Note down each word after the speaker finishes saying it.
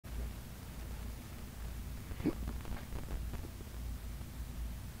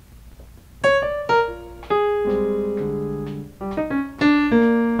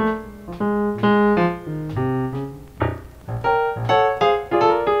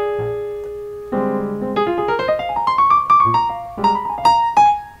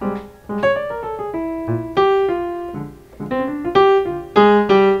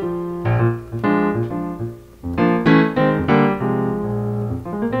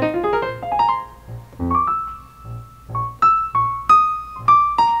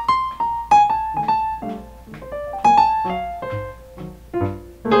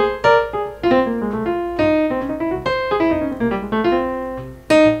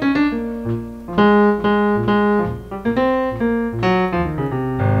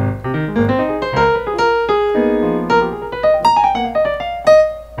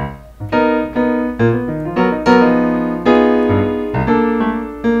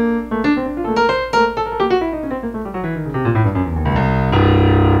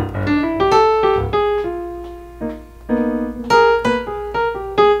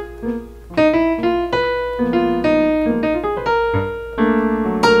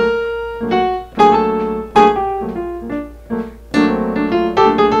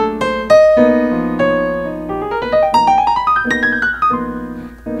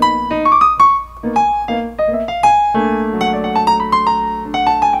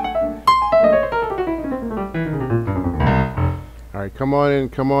right, come on in,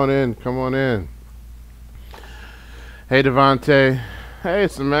 come on in, come on in. Hey, Devontae. Hey,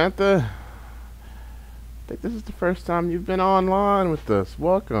 Samantha. I think this is the first time you've been online with us.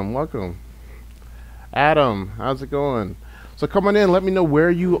 Welcome, welcome. Adam, how's it going? So come on in. Let me know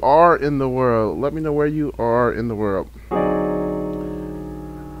where you are in the world. Let me know where you are in the world.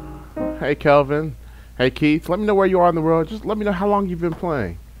 Hey, Kelvin. Hey, Keith. Let me know where you are in the world. Just let me know how long you've been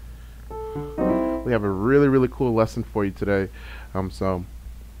playing. We have a really, really cool lesson for you today. So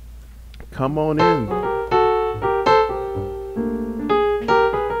come on in.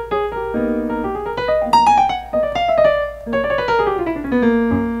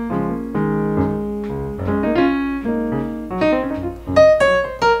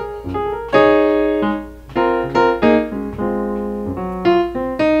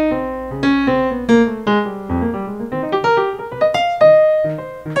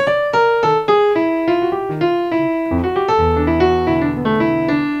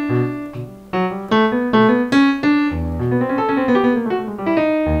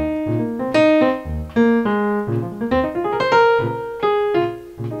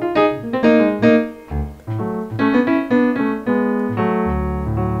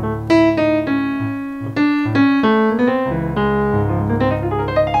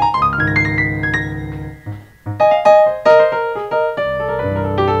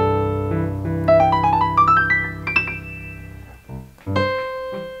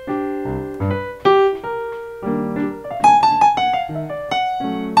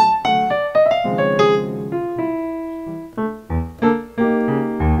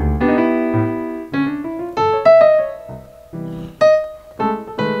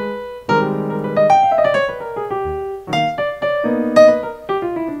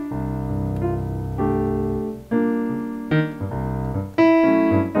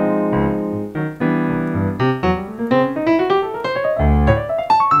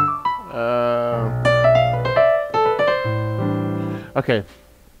 Okay,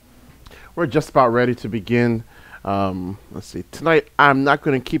 we're just about ready to begin. Let's see. Tonight, I'm not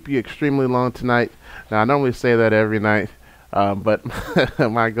going to keep you extremely long tonight. Now, I normally say that every night, but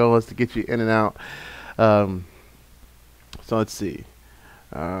my goal is to get you in and out. So let's see.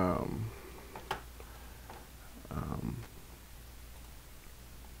 I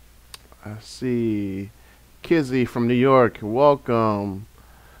see Kizzy from New York. Welcome.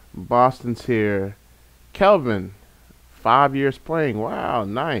 Boston's here. Kelvin. 5 years playing. Wow,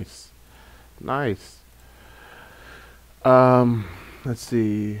 nice. Nice. Let's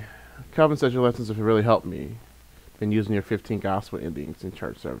see. Calvin says your lessons have really helped me. Been using your 15 gospel endings in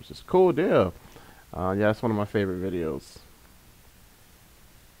church services. Cool deal. Yeah, that's one of my favorite videos.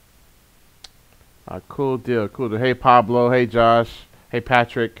 Cool deal, cool deal. Hey, Pablo. Hey, Josh. Hey,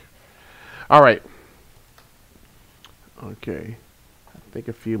 Patrick. All right. Okay. I think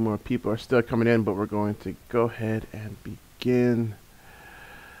a few more people are still coming in, but we're going to go ahead and begin.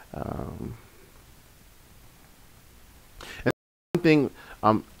 And one thing,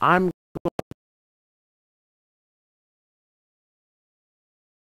 I'm all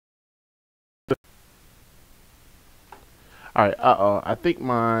right. I think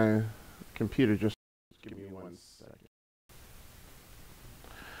my computer just give me 1 second.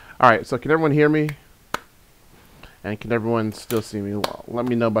 All right. So can everyone hear me? And can everyone still see me? Let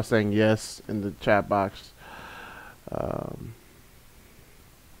me know by saying yes in the chat box.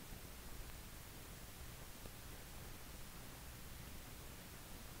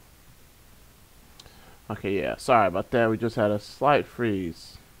 Okay, yeah. Sorry about that. We just had a slight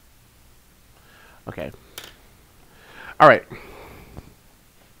freeze. Okay. All right.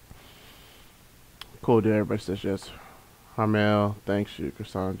 Cool, dude. Everybody says yes. Harmel, thanks you.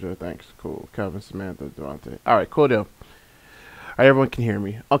 Cassandra, thanks. Cool. Kevin, Samantha, Devontae. All right, cool deal. All right, everyone can hear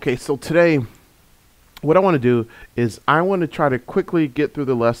me. Okay, so today, what I want to do is I want to try to quickly get through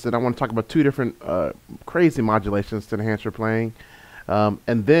the lesson. I want to talk about 2 different crazy modulations to enhance your playing.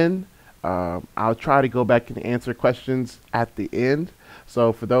 And then I'll try to go back and answer questions at the end.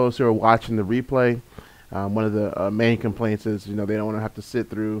 So for those who are watching the replay, one of the main complaints is, they don't want to have to sit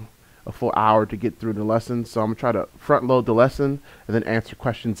through a full hour to get through the lesson. So I'm going to try to front load the lesson and then answer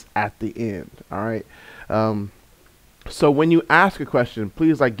questions at the end. All right. So when you ask a question,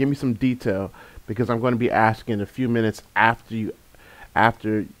 please give me some detail, because I'm going to be asking a few minutes after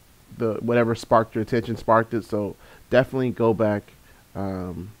the whatever sparked your attention sparked it. So definitely go back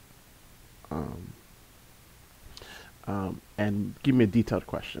and give me a detailed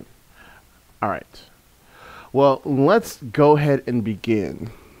question. All right. Well, let's go ahead and begin.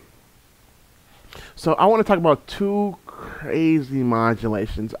 So I want to talk about 2 crazy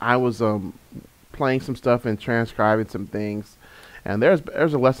modulations. I was playing some stuff and transcribing some things, And there's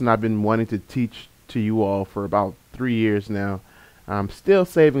a lesson I've been wanting to teach to you all for about 3 years now. I'm still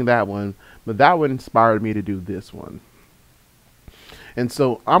saving that one, but that one inspired me to do this one. And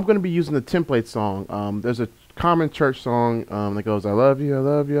so I'm going to be using the template song. There's a common church song that goes, I love you, I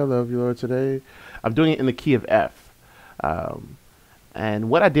love you, I love you, Lord, today. I'm doing it in the key of F. And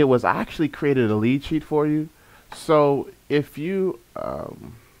what I did was I actually created a lead sheet for you. So if you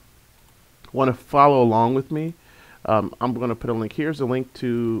want to follow along with me, I'm going to put a link. Here's a link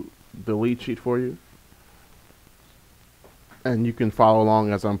to the lead sheet for you. And you can follow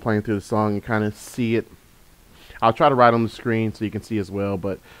along as I'm playing through the song and kind of see it. I'll try to write on the screen so you can see as well,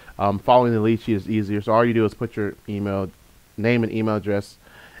 but following the lead sheet is easier. So all you do is put your email, name and email address,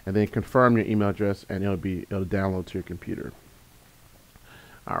 and then confirm your email address, and it'll download to your computer.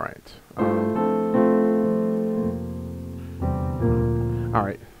 All right. All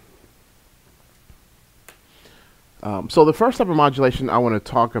right. So the first type of modulation I want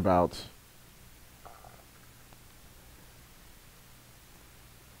to talk about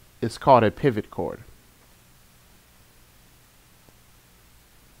is called a pivot chord.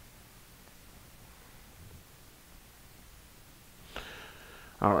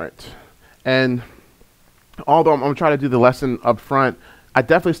 All right. And although I'm trying to do the lesson up front, I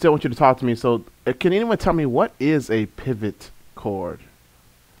definitely still want you to talk to me. So can anyone tell me what is a pivot chord?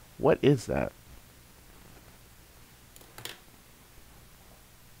 What is that?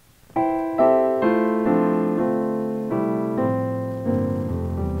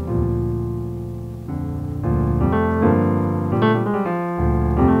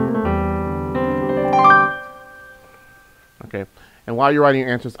 Okay. And while you're writing your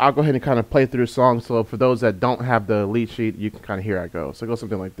answers, I'll go ahead and kind of play through the song. So for those that don't have the lead sheet, you can kind of hear how it goes. So it goes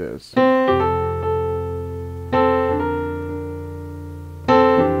something like this.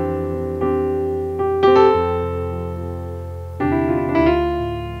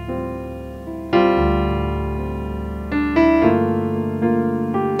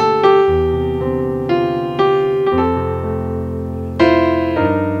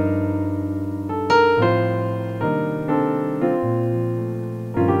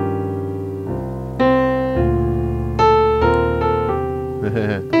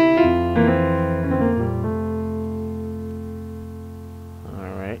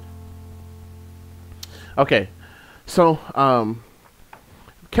 All right. Okay. So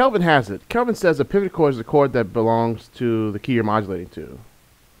Kelvin has it. Kelvin says a pivot chord is a chord that belongs to the key you're modulating to.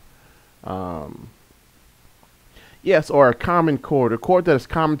 Yes, or a common chord, a chord that is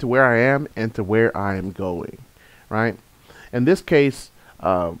common to where I am and to where I am going, right? In this case,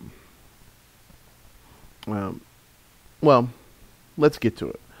 well, let's get to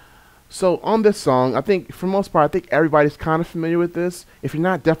it. So on this song, I think for the most part, I think everybody's kind of familiar with this. If you're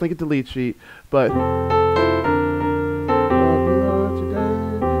not, definitely get the lead sheet. But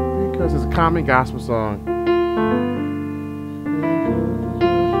because it's a common gospel song.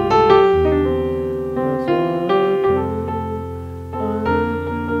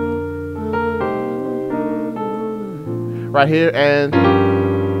 Right here, and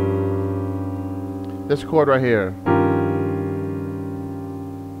this chord right here.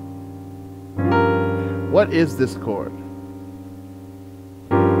 What is this chord?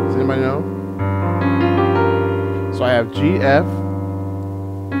 Does anybody know? So I have G, F,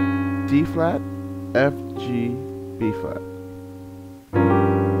 D flat, F, G, B flat.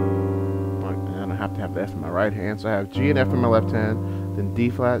 And I have to have the F in my right hand. So I have G and F in my left hand, then D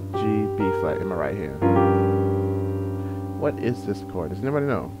flat, G, B flat in my right hand. What is this chord? Does anybody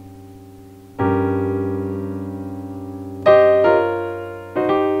know?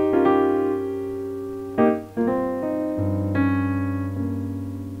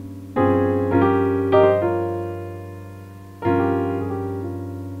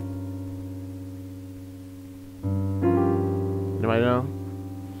 Anybody know?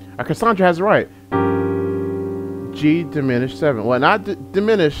 Cassandra has it right. G diminished 7. Well, not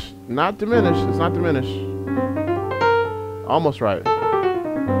diminish. Not diminish. It's not diminish. Almost right.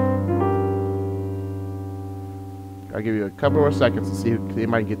 I'll give you a couple more seconds to see if they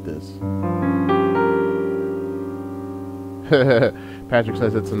might get this. Patrick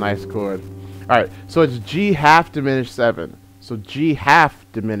says it's a nice chord. Alright, so it's G half diminished 7. So G half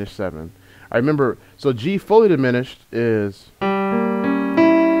diminished 7. I remember, so G fully diminished is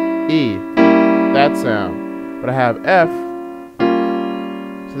E, that sound. But I have F,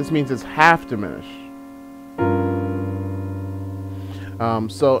 so this means it's half diminished.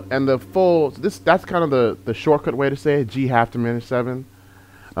 So, and the full, so that's kind of the shortcut way to say it, G half diminished 7.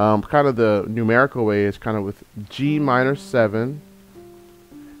 Kind of the numerical way is kind of with G minor 7,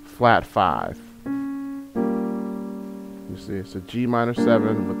 flat 5. You see, it's a G minor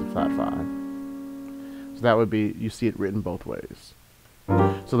 7 with the flat 5. So that would be, you see it written both ways.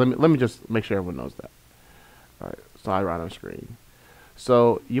 So let me just make sure everyone knows that. All right, so I write on screen.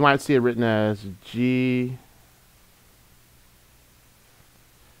 So you might see it written as G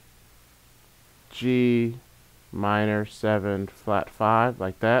minor 7 flat 5,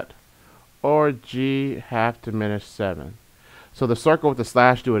 like that, or G half diminished 7. So the circle with the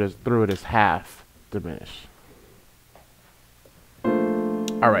slash through it is half diminished.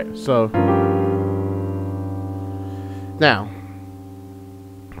 All right, so now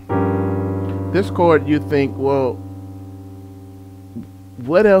this chord, you think, well,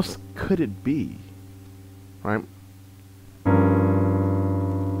 what else could it be, right?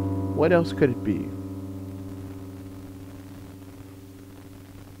 What else could it be?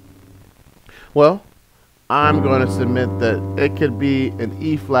 Well, I'm going to submit that it could be an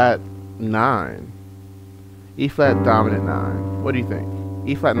E flat 9. E flat dominant 9. What do you think?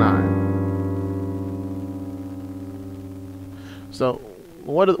 E flat 9. So,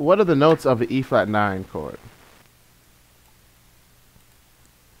 what are the notes of the E flat 9 chord?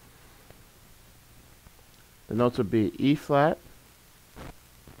 The notes would be E flat,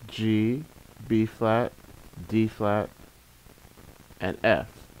 G, B flat, D flat, and F.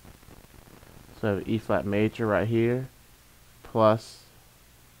 So I have E flat major right here, plus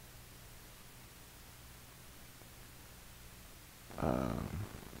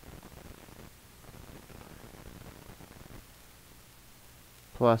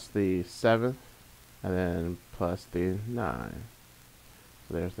the 7th, and then plus the 9.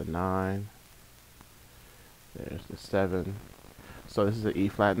 So there's the 9, there's the 7. So this is an E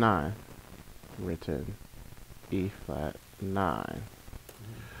flat 9, written E flat 9.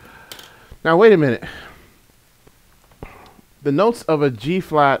 Now wait a minute. The notes of a G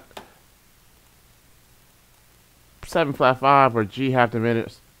flat 7 flat 5 or G half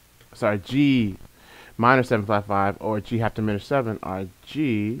diminished, sorry, G minor 7 flat 5 or G half diminished 7 are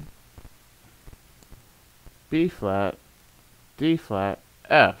G, B flat, D flat,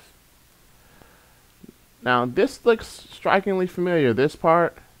 F. Now this looks strikingly familiar, this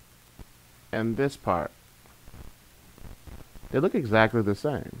part and this part. They look exactly the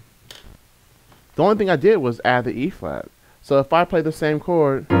same. The only thing I did was add the E flat. So if I play the same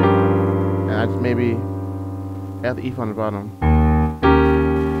chord, and I just maybe add the E flat on the bottom,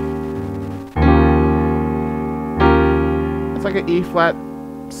 it's like an E flat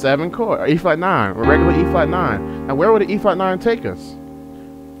 7 chord, or E flat 9, or regular E flat 9. Now where would the E flat 9 take us?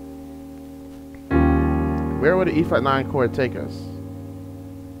 Where would the E flat 9 chord take us?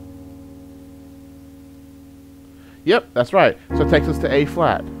 Yep, that's right. So it takes us to A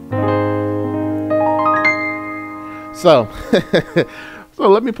flat. So, so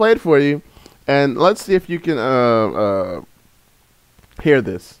let me play it for you, and let's see if you can hear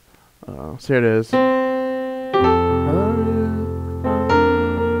this. So here it is.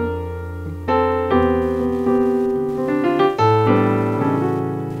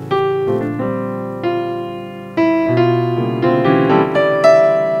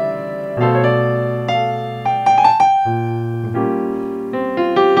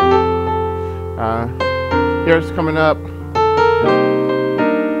 Here's coming up.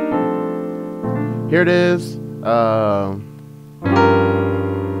 Here it is.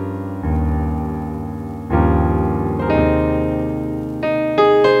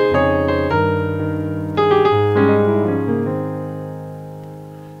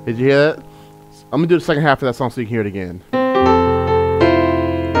 Did you hear that? I'm gonna do the second half of that song so you can hear it again.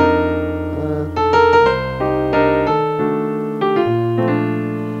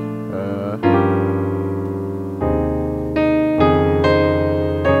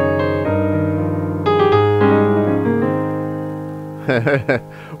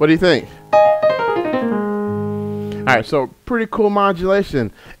 What do you think? Alright, so pretty cool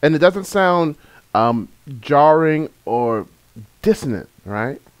modulation. And it doesn't sound jarring or dissonant,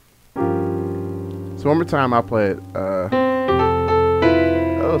 right? So one more time I'll play it.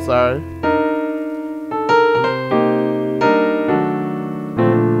 Oh, sorry.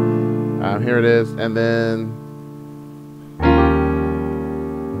 Here it is, and then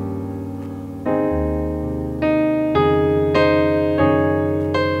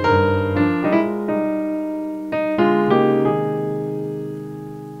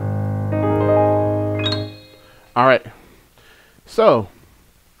all right, so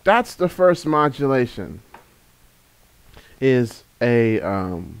that's the first modulation. Is a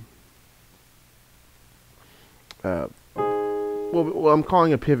well, I'm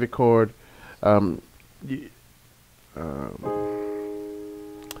calling a pivot chord. There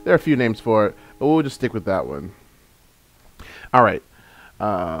are a few names for it, but we'll just stick with that one. All right.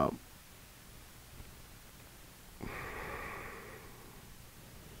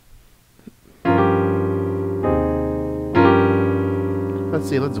 Let's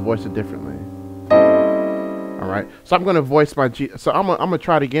see. Let's voice it differently. All right. So I'm going to voice my G. So I'm gonna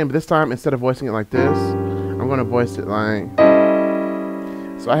try it again, but this time instead of voicing it like this, I'm going to voice it like.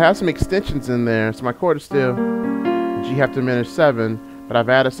 So I have some extensions in there. So my chord is still G half diminished 7, but I've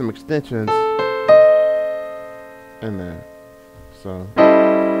added some extensions in there. So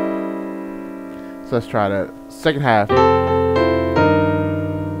let's try that second half.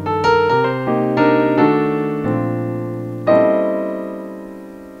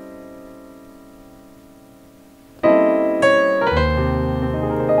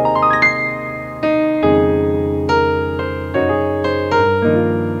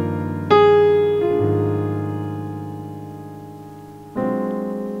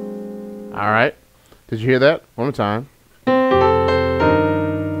 All right. Did you hear that? One more time.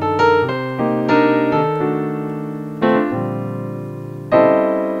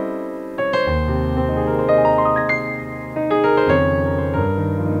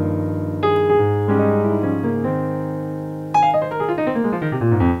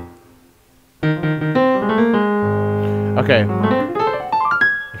 Okay.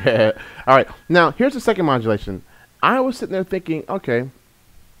 All right. Now, here's the second modulation. I was sitting there thinking, okay,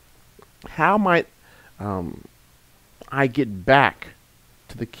 how might I get back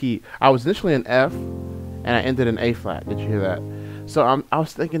to the key? I was initially in F, and I ended in A flat. Did you hear that? So I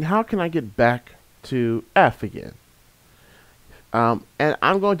was thinking, how can I get back to F again? And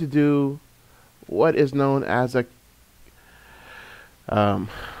I'm going to do what is known as a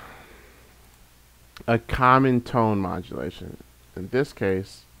common tone modulation. In this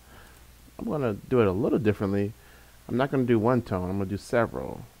case, I'm going to do it a little differently. I'm not going to do one tone. I'm going to do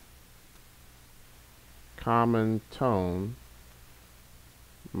several. Common tone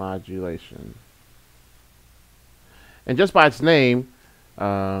modulation. And just by its name,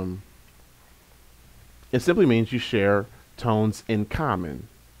 it simply means you share tones in common.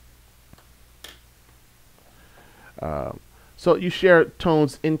 So you share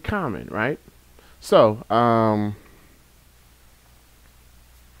tones in common, right? So,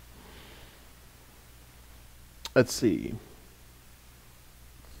 let's see.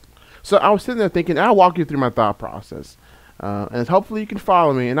 So I was sitting there thinking, I'll walk you through my thought process. And hopefully you can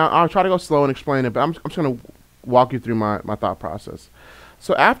follow me. And I'll try to go slow and explain it, but I'm just going to walk you through my thought process.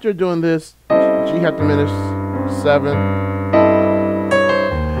 So after doing this, G half diminished 7,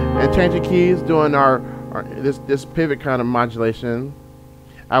 and changing keys, doing this pivot kind of modulation,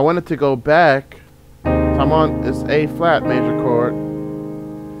 I wanted to go back. So I'm on this A flat major chord,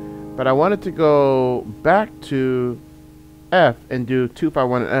 but I wanted to go back to F and do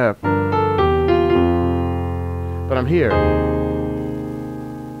 2-5-1 and F. But I'm here.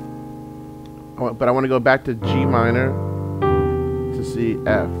 But I want to go back to G minor to see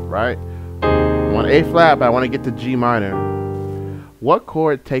F, right? I want A flat, but I want to get to G minor. What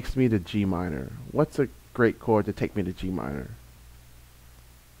chord takes me to G minor? What's a great chord to take me to G minor?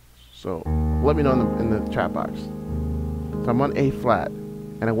 So let me know in the chat box. So I'm on A flat,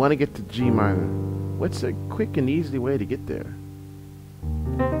 and I want to get to G minor. What's a quick and easy way to get there?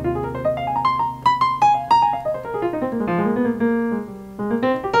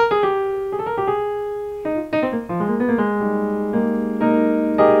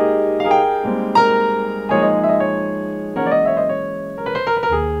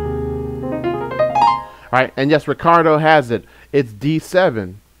 All right, and yes, Ricardo has it. It's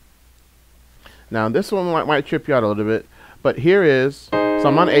D7. Now this one might trip you out a little bit, but here is, so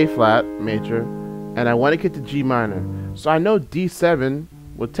I'm on A flat major, and I want to get to G minor. So I know D7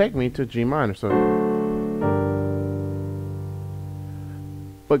 will take me to G minor. So,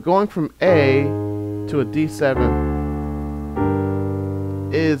 but going from A to a D7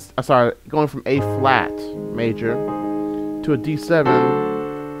 is, going from A flat major to a D7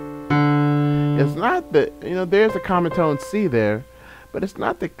 is not the, there's a common tone C there, but it's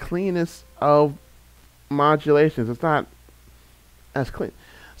not the cleanest of modulations. It's not as clean.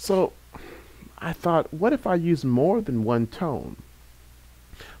 So I thought, what if I use more than one tone?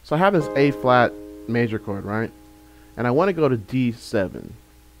 So I have this A flat major chord, right? And I want to go to D7.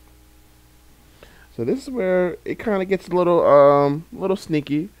 So this is where it kind of gets a little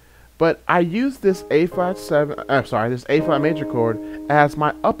sneaky, but I use this A flat this A flat major chord as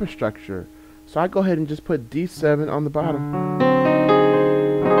my upper structure. So I go ahead and just put D7 on the bottom.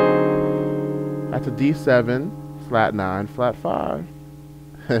 That's a D7, flat 9, flat 5.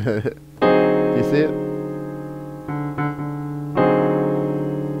 You see it?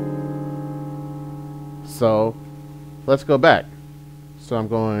 So let's go back. So I'm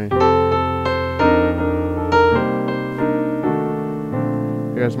going.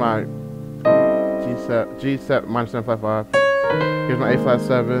 Here's my G7 minor 755. Here's my A flat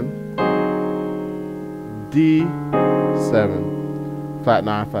 7, D7, flat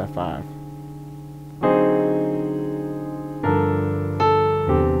 9, flat 5.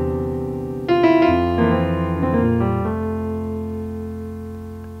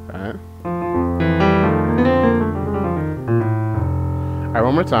 Alright. Alright,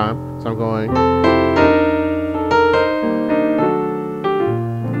 one more time. So I'm going.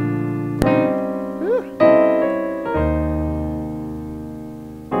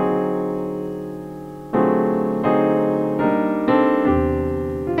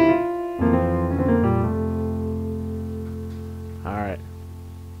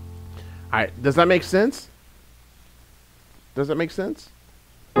 Alright, does that make sense? Does that make sense?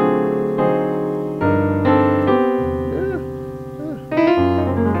 Yeah.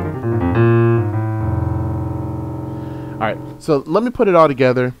 Alright, so let me put it all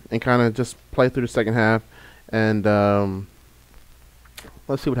together and kind of just play through the second half, and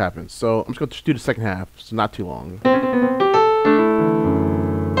let's see what happens. So I'm just going to do the second half, so not too long.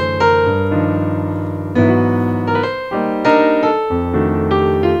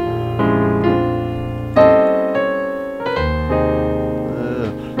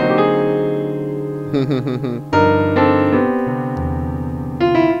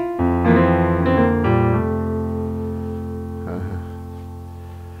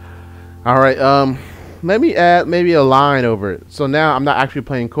 All right, let me add maybe a line over it. So now I'm not actually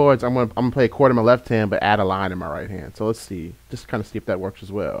playing chords. I'm gonna play a chord in my left hand, but add a line in my right hand. So let's see, just kind of see if that works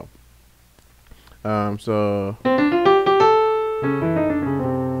as well. So.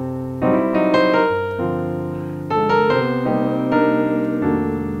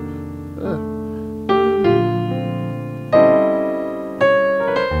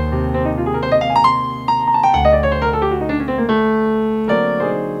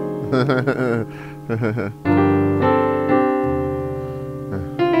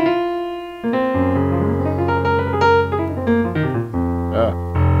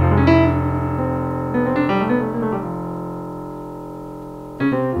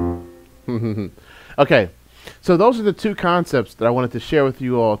 Okay, so those are the two concepts that I wanted to share with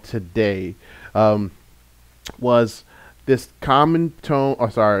you all today. Was this common tone, or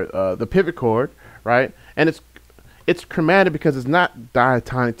sorry, the pivot chord, right? And it's chromatic because it's not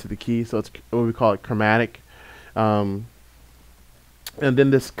diatonic to the key, so it's what we call it chromatic. And then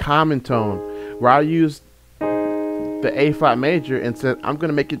this common tone, where I used the A flat major and said I'm going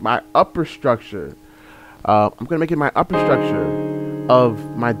to make it my upper structure. I'm going to make it my upper structure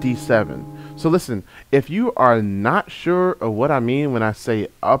of my D7. So listen, if you are not sure of what I mean when I say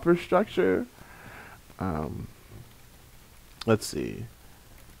upper structure, let's see.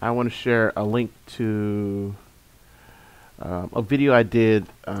 I want to share a link to a video I did.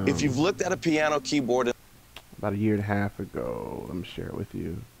 If you've looked at a piano keyboard about a year and a half ago, let me share it with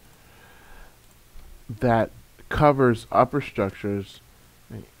you. That covers upper structures,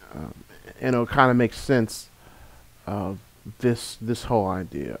 and it'll kind of make sense of this whole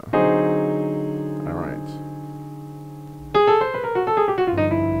idea. All right.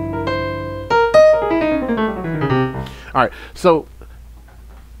 All right. So,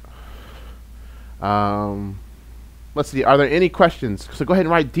 let's see. Are there any questions? So go ahead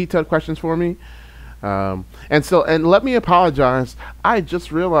and write detailed questions for me. And let me apologize. I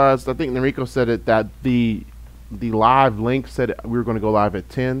just realized, I think Enrico said it, that the live link said we were going to go live at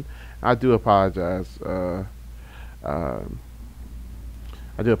 10. I do apologize. I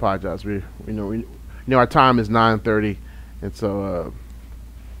do apologize. We know our time is 9:30, and so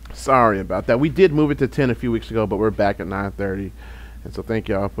sorry about that. We did move it to 10 a few weeks ago, but we're back at 9:30, and so thank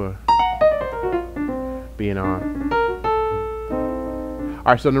y'all for being on. All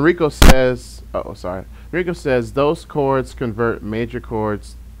right, so Enrico says, Enrico says those chords convert major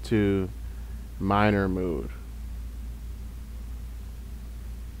chords to minor mood.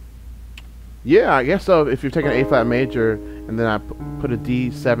 Yeah, I guess so. If you're taking an A flat major and then I put a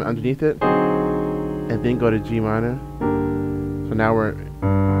D7 underneath it and then go to G minor, so now we're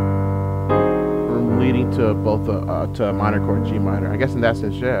leading to both to a minor chord G minor. I guess in that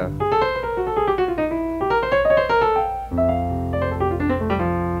sense, yeah.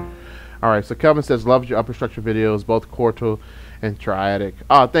 All right, so Kevin says loves your upper structure videos, both quartal and triadic.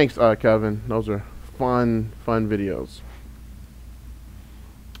 Oh, thanks, Kevin. Those are fun videos.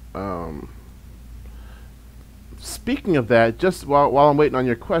 Speaking of that, just while I'm waiting on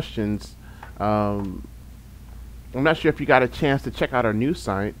your questions, I'm not sure if you got a chance to check out our new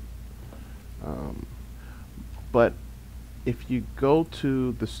site, but if you go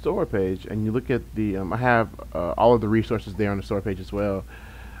to the store page and you look at the, I have all of the resources there on the store page as well.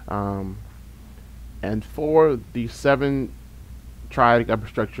 And for the 7 triadic upper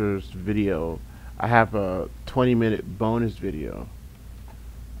structures video, I have a 20-minute bonus video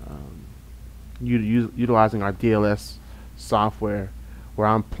utilizing our DLS software, where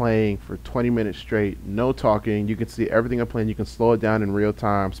I'm playing for 20 minutes straight, no talking. You can see everything I'm playing. You can slow it down in real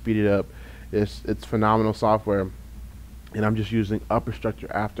time, speed it up. It's phenomenal software, and I'm just using upper structure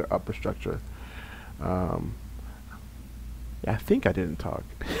after upper structure. Yeah, I think I didn't talk.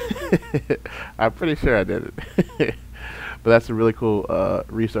 I'm pretty sure I did it. But that's a really cool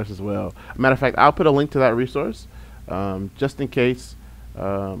resource as well. Matter of fact, I'll put a link to that resource just in case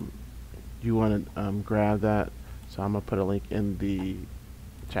you want to grab that. So I'm going to put a link in the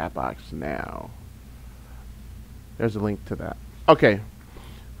chat box now. There's a link to that. Okay.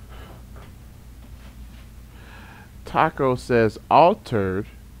 Taco says altered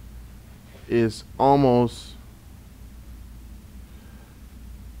is almost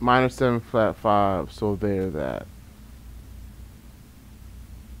minor 7 flat 5, so there that.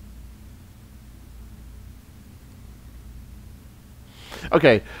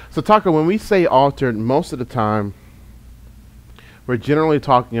 Okay, so Taco, when we say altered, most of the time we're generally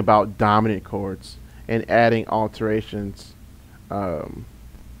talking about dominant chords and adding alterations. Now,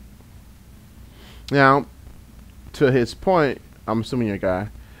 to his point, I'm assuming you're a guy.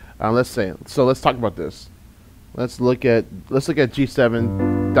 Let's talk about this. Let's look at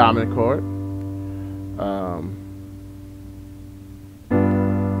G7 dominant chord.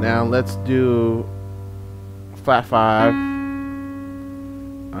 Now let's do flat 5,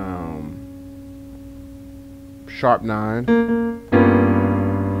 sharp 9,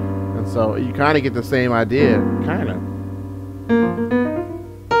 and so you kind of get the same idea, kind of.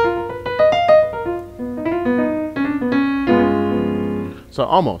 So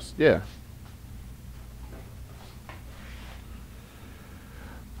almost, yeah.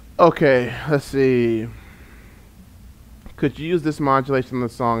 Okay, let's see. Could you use this modulation in the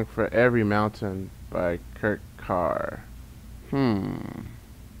song For Every Mountain by Kurt Carr?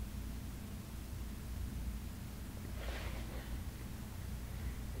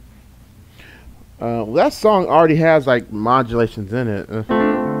 Well, that song already has like modulations in it.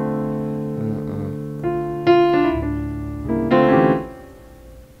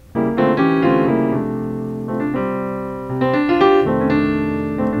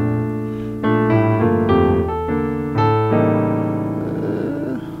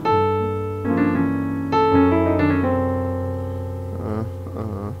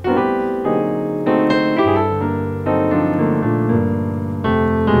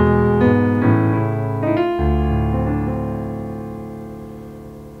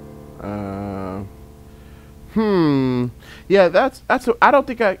 Yeah, I don't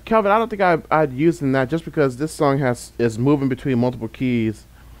think I'd use in that, just because this song is moving between multiple keys.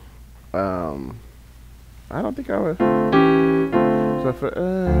 I don't think I would. So for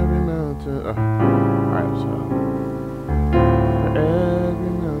every mountain, alright, so for every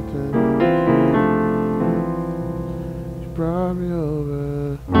mountain, you brought me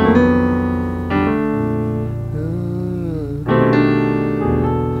over.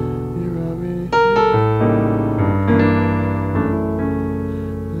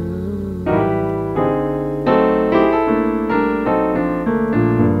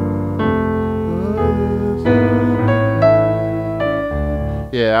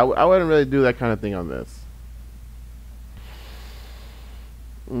 Yeah, I wouldn't really do that kind of thing on this.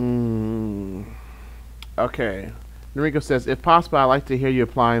 Okay. Noriko says, if possible, I like to hear you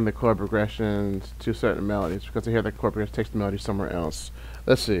applying the chord progressions to certain melodies, because I hear the chord progression takes the melody somewhere else.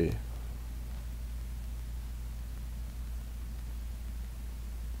 Let's see.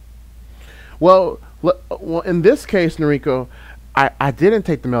 Well, in this case, Noriko, I didn't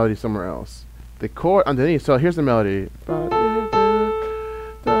take the melody somewhere else. The chord underneath. So here's the melody.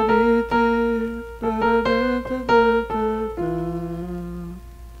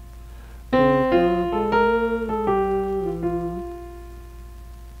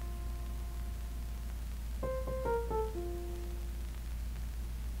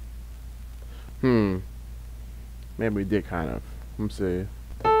 Maybe we did kind of. Let's see.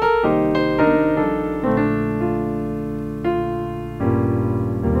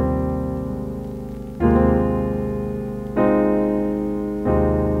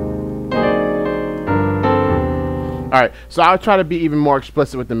 Alright, so I'll try to be even more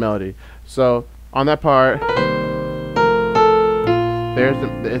explicit with the melody. So on that part, there's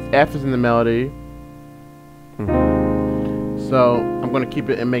F is in the melody. So I'm going to keep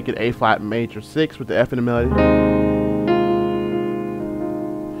it and make it A flat major 6 with the F in the melody.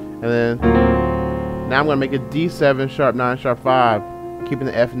 And then now I'm gonna make a D7 sharp 9 sharp 5, keeping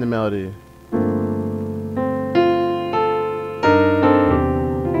the F in the melody.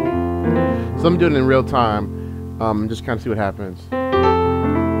 So I'm doing it in real time. Just kind of see what happens.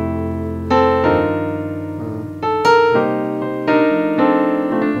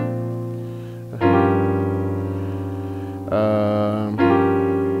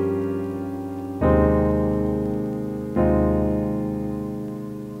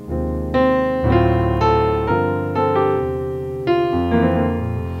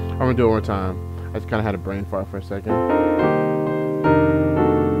 I'm gonna do it one more time. I just kind of had a brain fart for a second.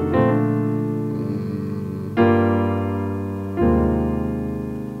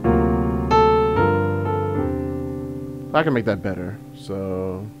 I can make that better.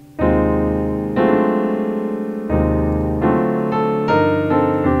 So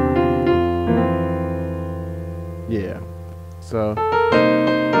yeah. So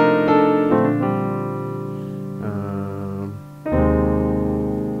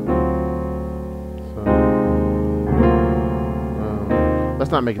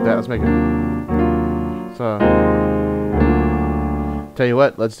let's not make it that. Let's make it. So tell you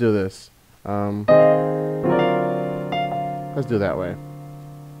what. Let's do this. Let's do it that way.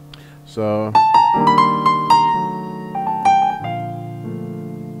 So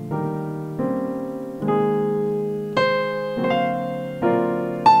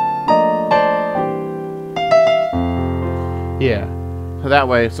yeah. So that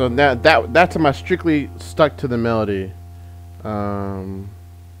way. So that's my strictly stuck to the melody.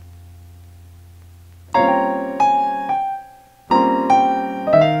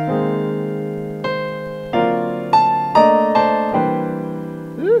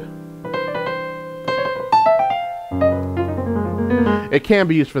 It can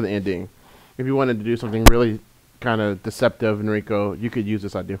be used for the ending. If you wanted to do something really kind of deceptive, Enrico, you could use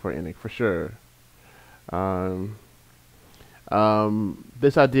this idea for ending for sure.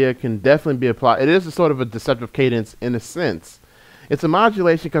 This idea can definitely be applied. It is a sort of a deceptive cadence in a sense. It's a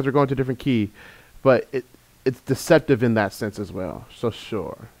modulation because we're going to a different key, but it's deceptive in that sense as well. So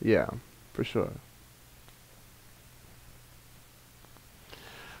sure, yeah, for sure.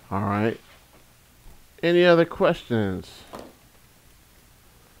 All right. Any other questions?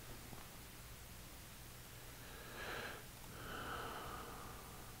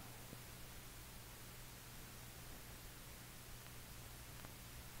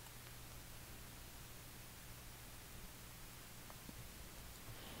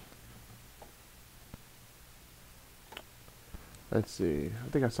 Let's see. I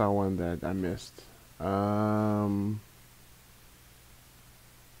think I saw one that I missed.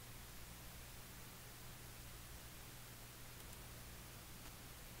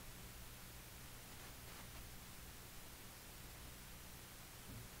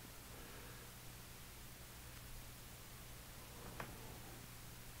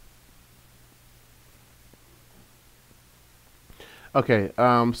 Okay,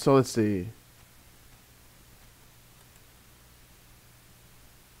 so let's see.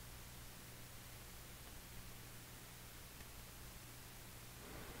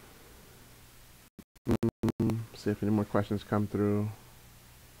 See if any more questions come through.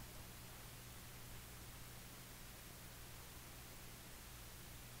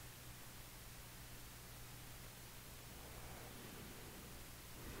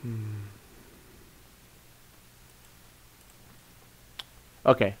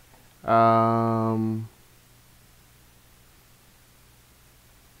 Okay.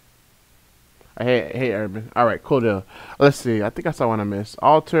 Hey, Urban. All right, cool deal. Let's see. I think I saw one I missed.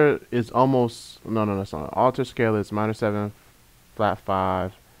 Alter is almost no, that's not. Alter scale is minor 7, flat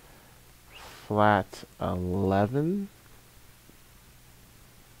 5, flat 11,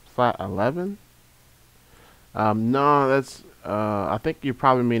 flat 11. No, that's. I think you're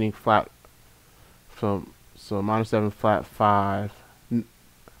probably meaning flat. So minor 7, flat 5.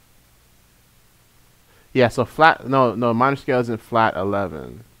 Yeah, so flat. No, minor scale isn't flat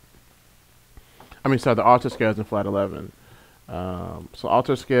 11. I mean, sorry, the alter scale is in flat 11. So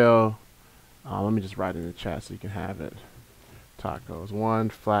alter scale, let me just write it in the chat so you can have it. Tacos. 1,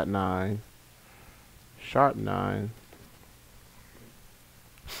 flat 9, sharp 9,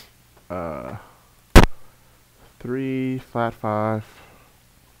 3, flat 5,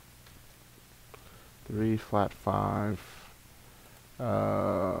 3, flat 5,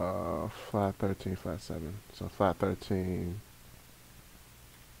 flat 13, flat 7. So flat 13.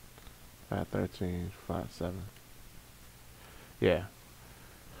 Flat 13, flat 7. Yeah.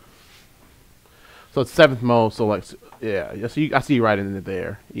 So it's 7th mode, so like, yeah. So I see you writing it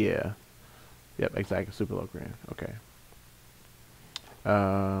there. Yeah. Yep, exactly. Super low grand. Okay.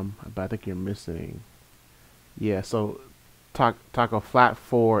 But I think you're missing. Yeah, so taco flat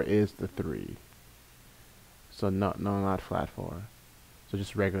 4 is the 3. So no, not flat 4. So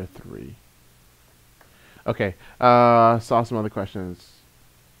just regular 3. Okay. Saw some other questions.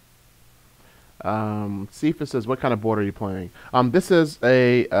 Sifa says, "What kind of board are you playing?" This is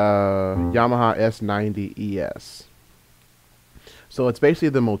a Yamaha S90 ES. So it's basically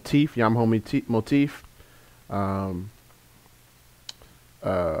the motif, Yamaha motif, um,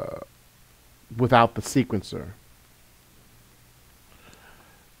 uh, without the sequencer.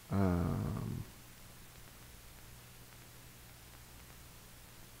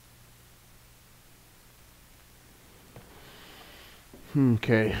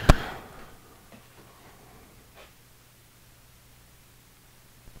 Okay.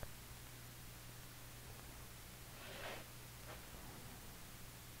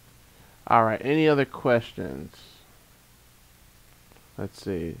 All right. Any other questions? Let's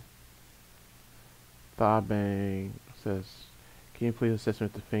see. Thawbang says, "Can you please assist me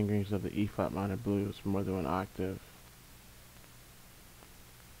with the fingerings of the E flat minor blues for more than one octave?"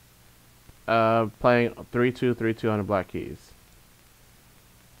 Playing 3-2, 3-2 on the black keys.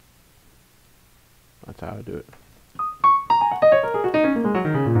 That's how I do it.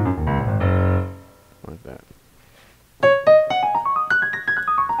 Like that.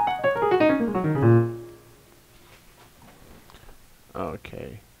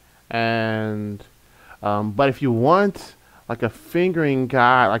 Okay. And but if you want like a fingering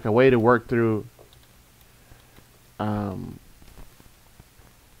guide, like a way to work through kind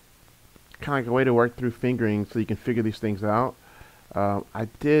of like a way to work through fingering so you can figure these things out. I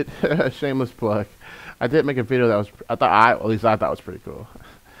did shameless plug. I did make a video that was at least I thought was pretty cool.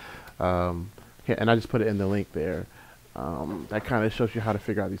 Yeah, and I just put it in the link there. That kind of shows you how to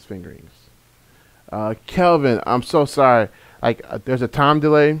figure out these fingerings. Kelvin, I'm so sorry. Like there's a time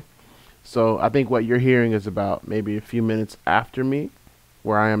delay, so I think what you're hearing is about maybe a few minutes after me,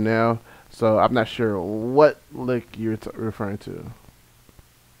 where I am now. So I'm not sure what lick you're referring to.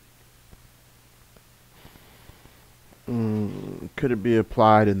 Could it be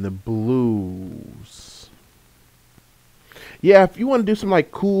applied in the blues? Yeah, if you want to do some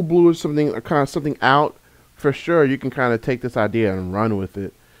like cool blues, something or kind of something out, for sure you can kind of take this idea and run with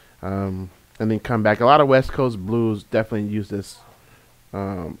it, and then come back. A lot of West Coast blues definitely use this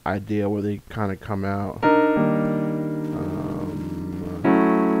idea where they kind of come out.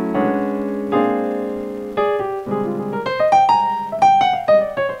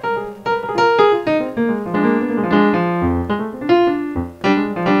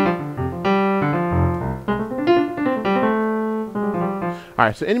 All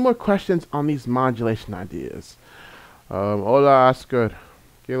right, so any more questions on these modulation ideas? Hola, Oscar.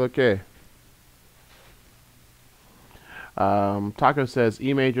 ¿Qué lo que? Taco says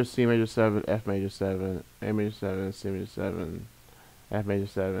E major, C major 7, F major 7, A major 7, C major 7, F major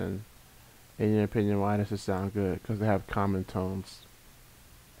 7. In your opinion, why does it sound good? Because they have common tones.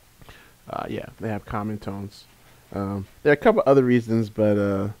 Yeah, they have common tones. There are a couple other reasons, but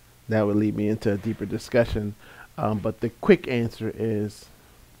that would lead me into a deeper discussion. But the quick answer is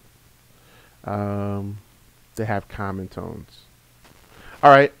they have common tones.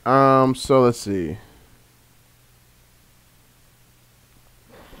 All right, so let's see.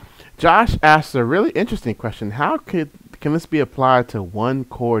 Josh asked a really interesting question. How can this be applied to one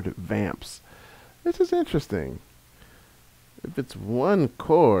chord vamps? This is interesting. If it's one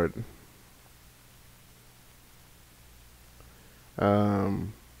chord,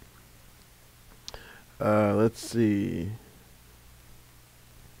 let's see.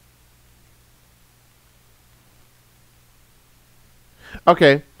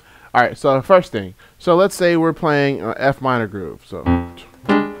 Okay. All right. So the first thing. So let's say we're playing F minor groove. So.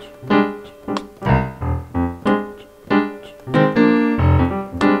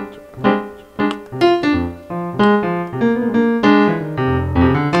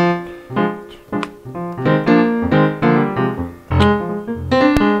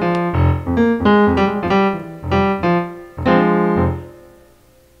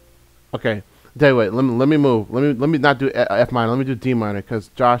 Okay. Wait. Let me move. Let me not do F minor. Let me do D minor because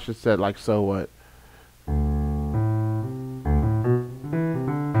Josh has said like so what.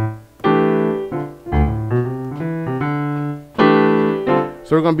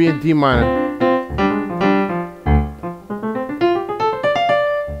 So we're gonna be in D minor.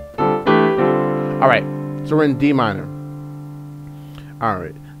 All right. So we're in D minor. All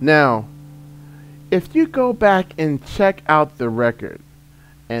right. Now, if you go back and check out the record.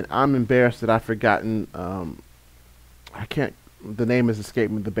 And I'm embarrassed that I've forgotten. I can't. The name has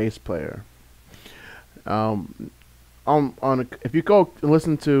escaped me. The bass player. if you go and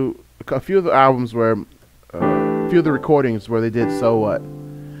listen to a few of the albums where a few of the recordings where they did So What.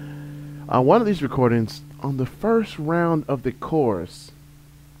 One of these recordings, on the first round of the chorus,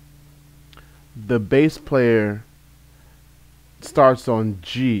 the bass player starts on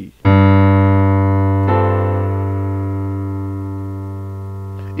G.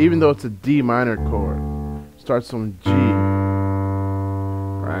 Even though it's a D minor chord, starts on G.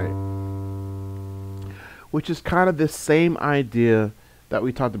 Right? Which is kind of the same idea that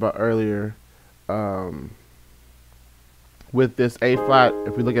we talked about earlier with this A flat.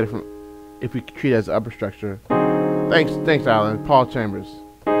 If we look at it from, if we treat it as upper structure. Thanks, Alan. Paul Chambers.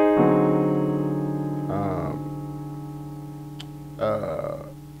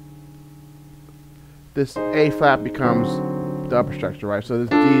 This A flat becomes the upper structure, right? So this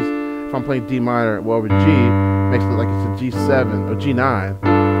D's, if I'm playing D minor, well, over G makes it look like it's a G7 or G9,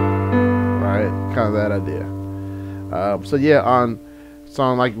 right? Kind of that idea. So yeah, on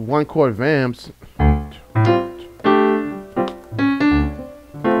like one chord vamps.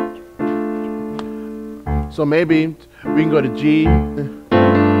 So maybe we can go to G.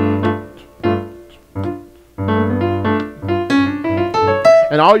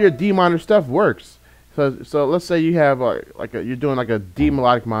 And all your D minor stuff works. So let's say you have you're doing like a D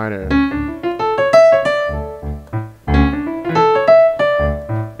melodic minor.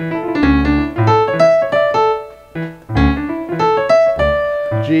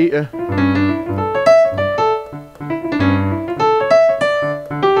 G.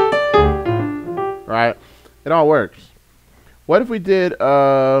 Right? It all works. What if we did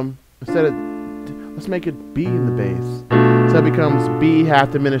instead of, let's make it B in the bass. So it becomes B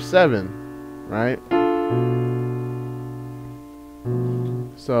half diminished 7, right?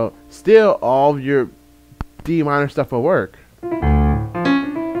 So still all of your D minor stuff will work.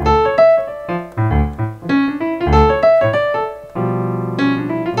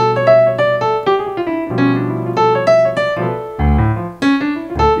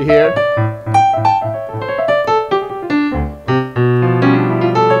 You hear?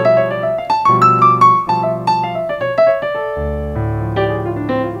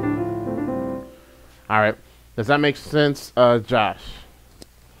 All right. Does that make sense, Josh?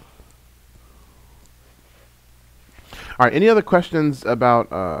 All right. Any other questions about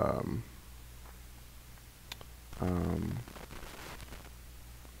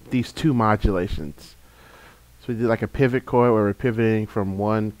these two modulations? So we did like a pivot chord where we're pivoting from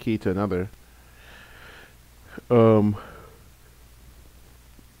one key to another. And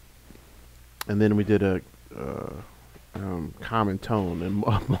then we did a common tone and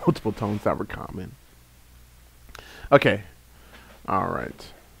multiple tones that were common. Okay. All right.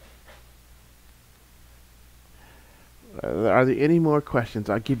 Are there any more questions?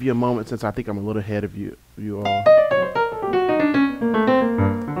 I'll give you a moment since I think I'm a little ahead of you all.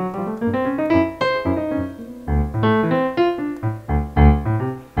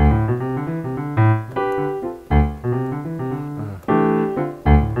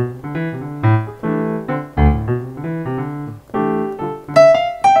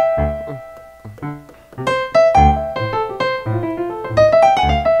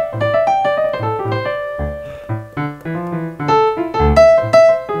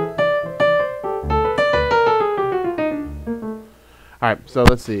 Alright, so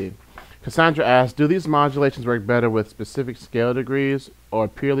let's see. Cassandra asks, do these modulations work better with specific scale degrees or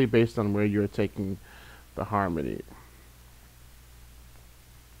purely based on where you're taking the harmony?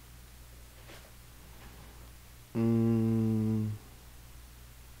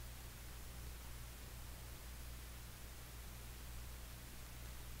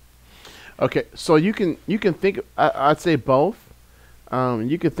 Okay, so you can think, I'd say both.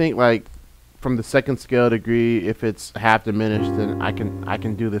 You could think like from the second scale degree, if it's half diminished, then I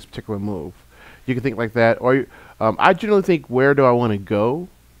can do this particular move. You can think like that, or I generally think, where do I want to go,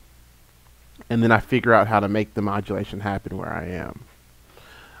 and then I figure out how to make the modulation happen where I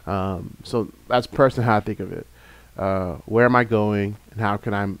am. So that's personally how I think of it. Where am I going, and how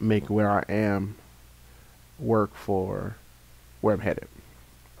can I make where I am work for where I'm headed?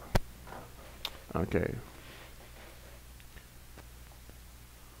 Okay.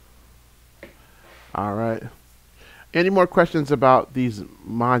 All right. Any more questions about these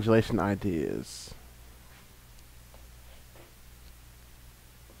modulation ideas?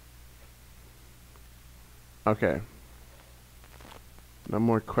 Okay. No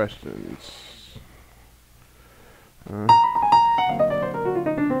more questions.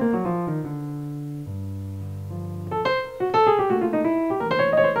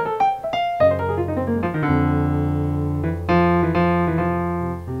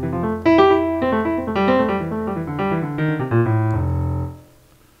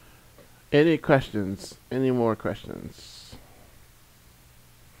 Any questions? Any more questions?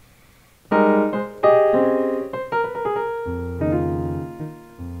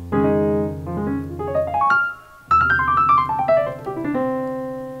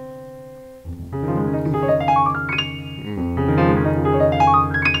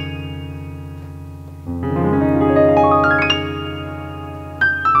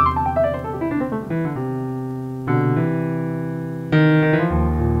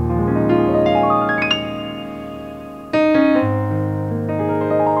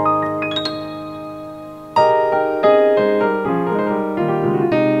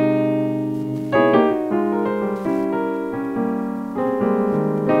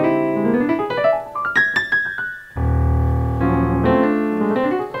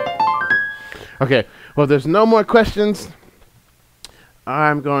 Okay, well, if there's no more questions,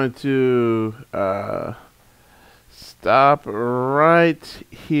 I'm going to stop right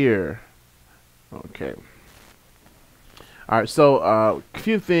here. Okay. All right, so a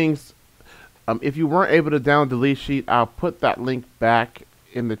few things. If you weren't able to download the lead sheet, I'll put that link back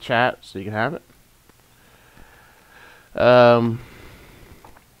in the chat so you can have it.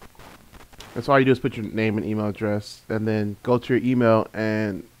 That's all you do is put your name and email address, and then go to your email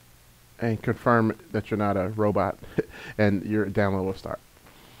and confirm that you're not a robot, and your download will start.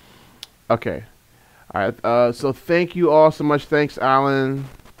 Okay. All right. So thank you all so much. Thanks, Alan.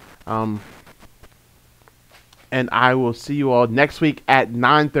 And I will see you all next week at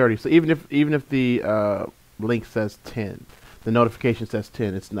 9:30. So even if the link says 10, the notification says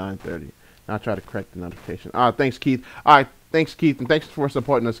 10, it's 9:30. I'll try to correct the notification. Thanks, Keith. All right, thanks, Keith, and thanks for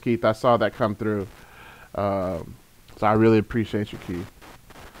supporting us, Keith. I saw that come through, so I really appreciate you, Keith.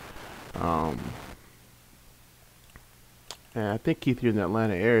 And I think Keith, you're in the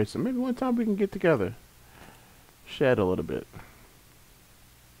Atlanta area, so maybe one time we can get together, chat a little bit.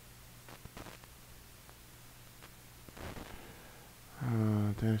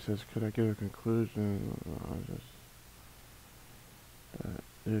 Danny says, could I give a conclusion?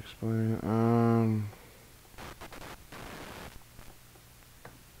 You explain.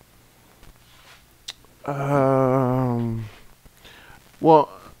 Well,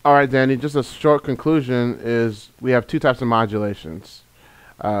 all right, Danny. Just a short conclusion is we have two types of modulations: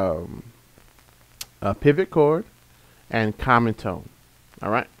 a pivot chord and common tone. All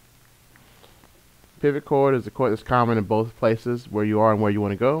right. Pivot chord is a chord that's common in both places where you are and where you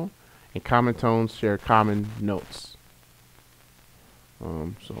want to go, and common tones share common notes.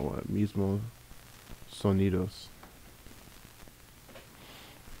 Mismo sonidos.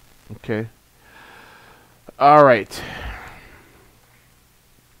 Okay. All right.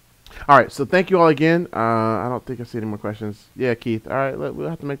 All right. So thank you all again. I don't think I see any more questions. Yeah, Keith. All right. We'll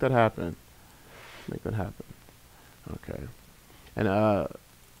have to make that happen. Make that happen. Okay. And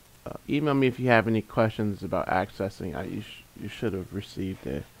email me if you have any questions about accessing. You should have received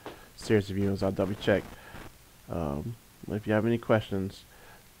a series of emails. I'll double check. If you have any questions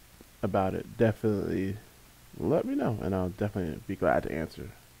about it, definitely let me know, and I'll definitely be glad to answer.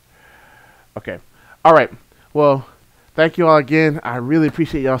 Okay. All right. Well, thank you all again. I really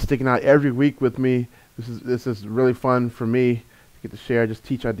appreciate y'all sticking out every week with me. This is really fun for me to get to share, just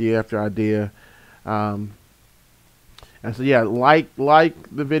teach idea after idea. And so yeah, like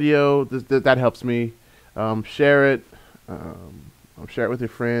the video. That helps me. Share it. Share it with your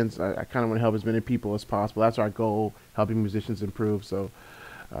friends. I kind of want to help as many people as possible. That's our goal, helping musicians improve. So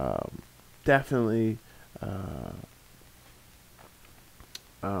definitely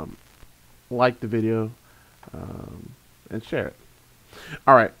like the video and share it.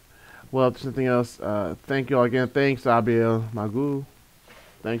 All right. Well, if there's nothing else, thank you all again. Thanks, Abiel Magu.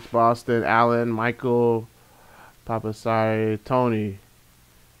 Thanks, Boston, Alan, Michael, Papa Sari, Tony,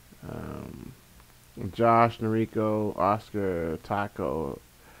 Josh, Noriko, Oscar, Taco,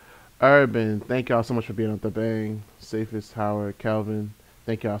 Urban. Thank y'all so much for being on the bang. Safest, Howard, Kelvin.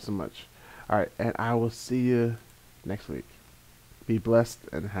 Thank y'all so much. All right, and I will see you next week. Be blessed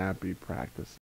and happy practice.